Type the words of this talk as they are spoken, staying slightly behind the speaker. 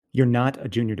You're not a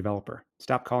junior developer.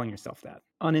 Stop calling yourself that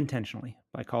unintentionally.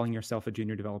 By calling yourself a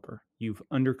junior developer, you've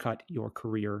undercut your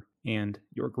career and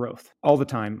your growth. All the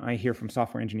time, I hear from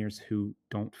software engineers who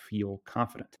don't feel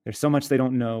confident. There's so much they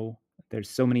don't know. There's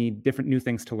so many different new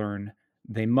things to learn.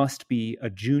 They must be a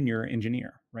junior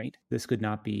engineer, right? This could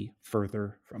not be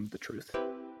further from the truth.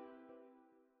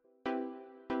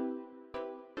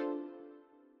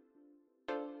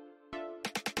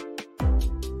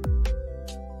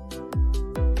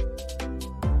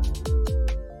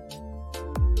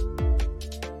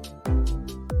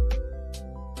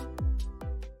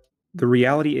 The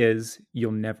reality is,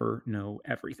 you'll never know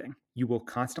everything. You will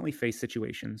constantly face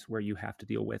situations where you have to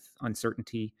deal with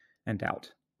uncertainty and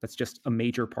doubt. That's just a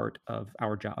major part of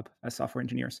our job as software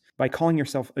engineers. By calling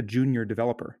yourself a junior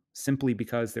developer, simply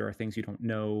because there are things you don't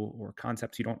know or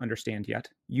concepts you don't understand yet,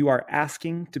 you are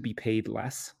asking to be paid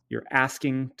less. You're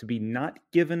asking to be not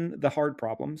given the hard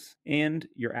problems, and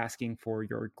you're asking for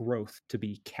your growth to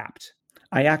be capped.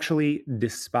 I actually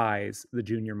despise the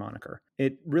junior moniker.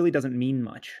 It really doesn't mean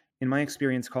much. In my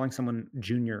experience, calling someone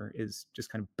junior is just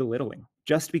kind of belittling.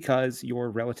 Just because you're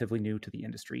relatively new to the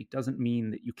industry doesn't mean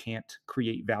that you can't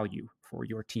create value for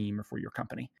your team or for your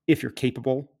company. If you're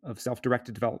capable of self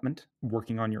directed development,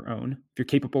 working on your own, if you're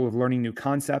capable of learning new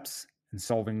concepts and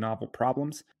solving novel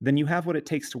problems, then you have what it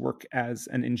takes to work as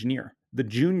an engineer. The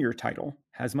junior title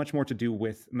has much more to do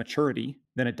with maturity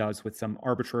than it does with some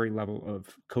arbitrary level of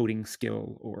coding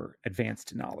skill or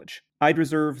advanced knowledge. I'd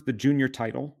reserve the junior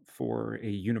title for a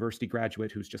university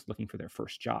graduate who's just looking for their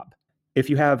first job. If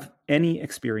you have any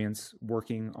experience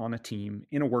working on a team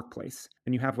in a workplace,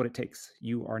 then you have what it takes.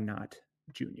 You are not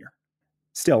junior.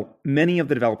 Still, many of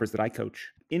the developers that I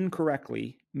coach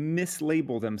incorrectly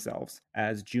mislabel themselves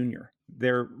as junior.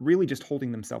 They're really just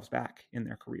holding themselves back in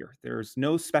their career. There's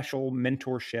no special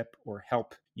mentorship or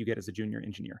help you get as a junior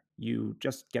engineer. You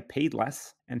just get paid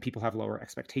less, and people have lower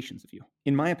expectations of you.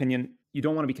 In my opinion, you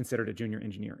don't want to be considered a junior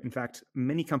engineer. In fact,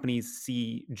 many companies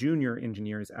see junior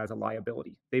engineers as a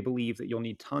liability. They believe that you'll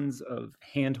need tons of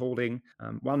hand-holding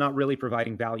while not really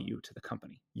providing value to the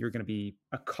company. You're going to be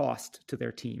a cost to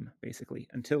their team, basically,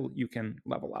 until you can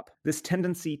level up. This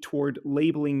tendency toward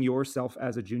labeling yourself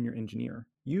as a junior engineer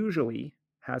usually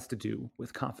has to do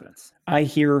with confidence. I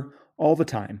hear all the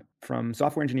time from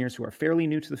software engineers who are fairly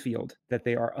new to the field that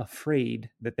they are afraid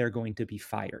that they're going to be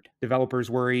fired.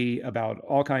 Developers worry about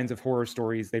all kinds of horror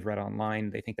stories they've read online.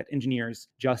 They think that engineers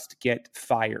just get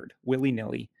fired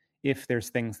willy-nilly if there's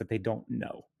things that they don't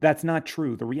know. That's not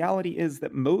true. The reality is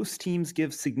that most teams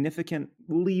give significant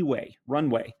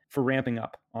runway for ramping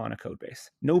up on a code base.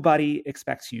 Nobody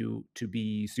expects you to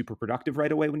be super productive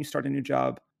right away when you start a new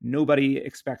job. Nobody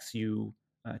expects you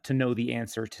to know the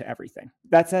answer to everything.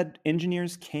 That said,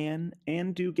 engineers can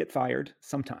and do get fired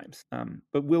sometimes.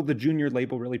 But will the junior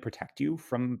label really protect you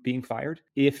from being fired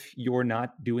if you're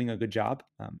not doing a good job?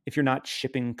 If you're not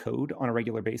shipping code on a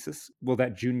regular basis, will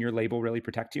that junior label really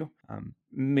protect you?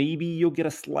 Maybe you'll get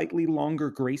a slightly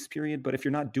longer grace period, but if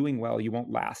you're not doing well, you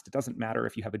won't last. It doesn't matter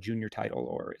if you have a junior title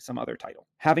or some other title.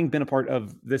 Having been a part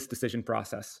of this decision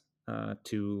process,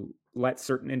 to let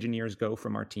certain engineers go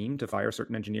from our team, to fire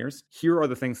certain engineers, here are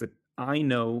the things that I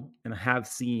know and have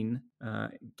seen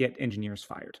get engineers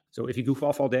fired. So if you goof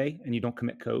off all day and you don't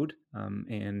commit code,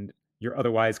 and you're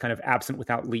otherwise kind of absent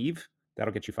without leave,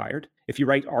 that'll get you fired. If you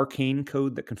write arcane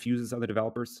code that confuses other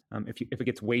developers, if it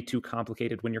gets way too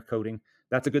complicated when you're coding,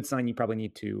 that's a good sign you probably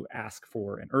need to ask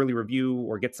for an early review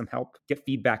or get some help, get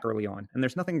feedback early on. And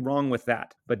there's nothing wrong with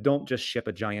that, but don't just ship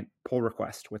a giant pull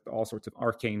request with all sorts of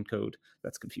arcane code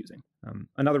that's confusing.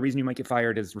 Another reason you might get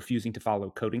fired is refusing to follow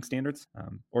coding standards,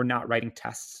 or not writing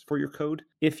tests for your code.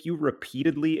 If you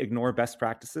repeatedly ignore best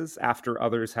practices after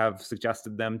others have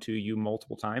suggested them to you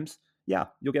multiple times, yeah,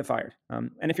 you'll get fired.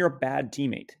 And if you're a bad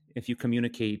teammate, if you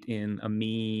communicate in a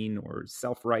mean or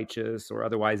self-righteous or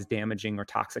otherwise damaging or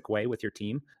toxic way with your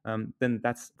team, then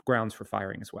that's grounds for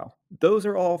firing as well. Those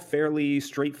are all fairly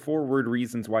straightforward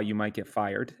reasons why you might get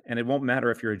fired, and it won't matter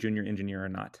if you're a junior engineer or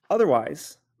not.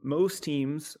 Otherwise, most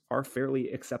teams are fairly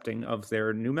accepting of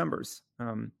their new members.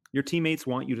 Your teammates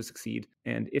want you to succeed,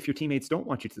 and if your teammates don't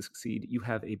want you to succeed, you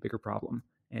have a bigger problem,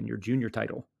 and your junior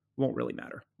title won't really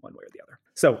matter one way or the other.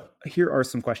 So here are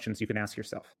some questions you can ask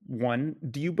yourself. 1,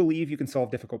 do you believe you can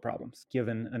solve difficult problems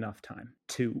given enough time?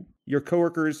 2, your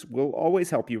coworkers will always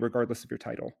help you regardless of your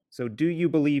title. So do you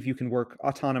believe you can work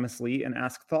autonomously and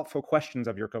ask thoughtful questions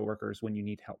of your coworkers when you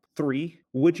need help? 3,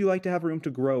 would you like to have room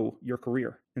to grow your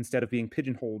career? instead of being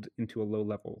pigeonholed into a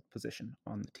low-level position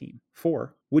on the team?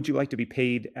 4, would you like to be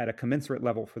paid at a commensurate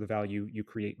level for the value you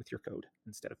create with your code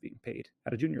instead of being paid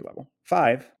at a junior level?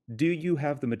 5, do you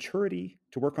have the maturity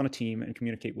to work on a team and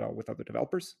communicate well with other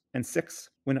developers? And 6,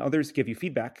 when others give you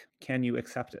feedback, can you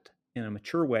accept it in a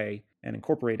mature way and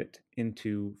incorporate it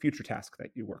into future tasks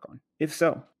that you work on? If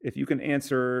so, if you can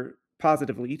answer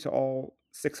positively to all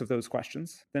 6 of those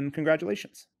questions, then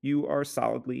congratulations. You are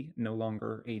solidly no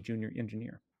longer a junior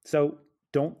engineer. So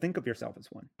don't think of yourself as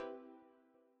one.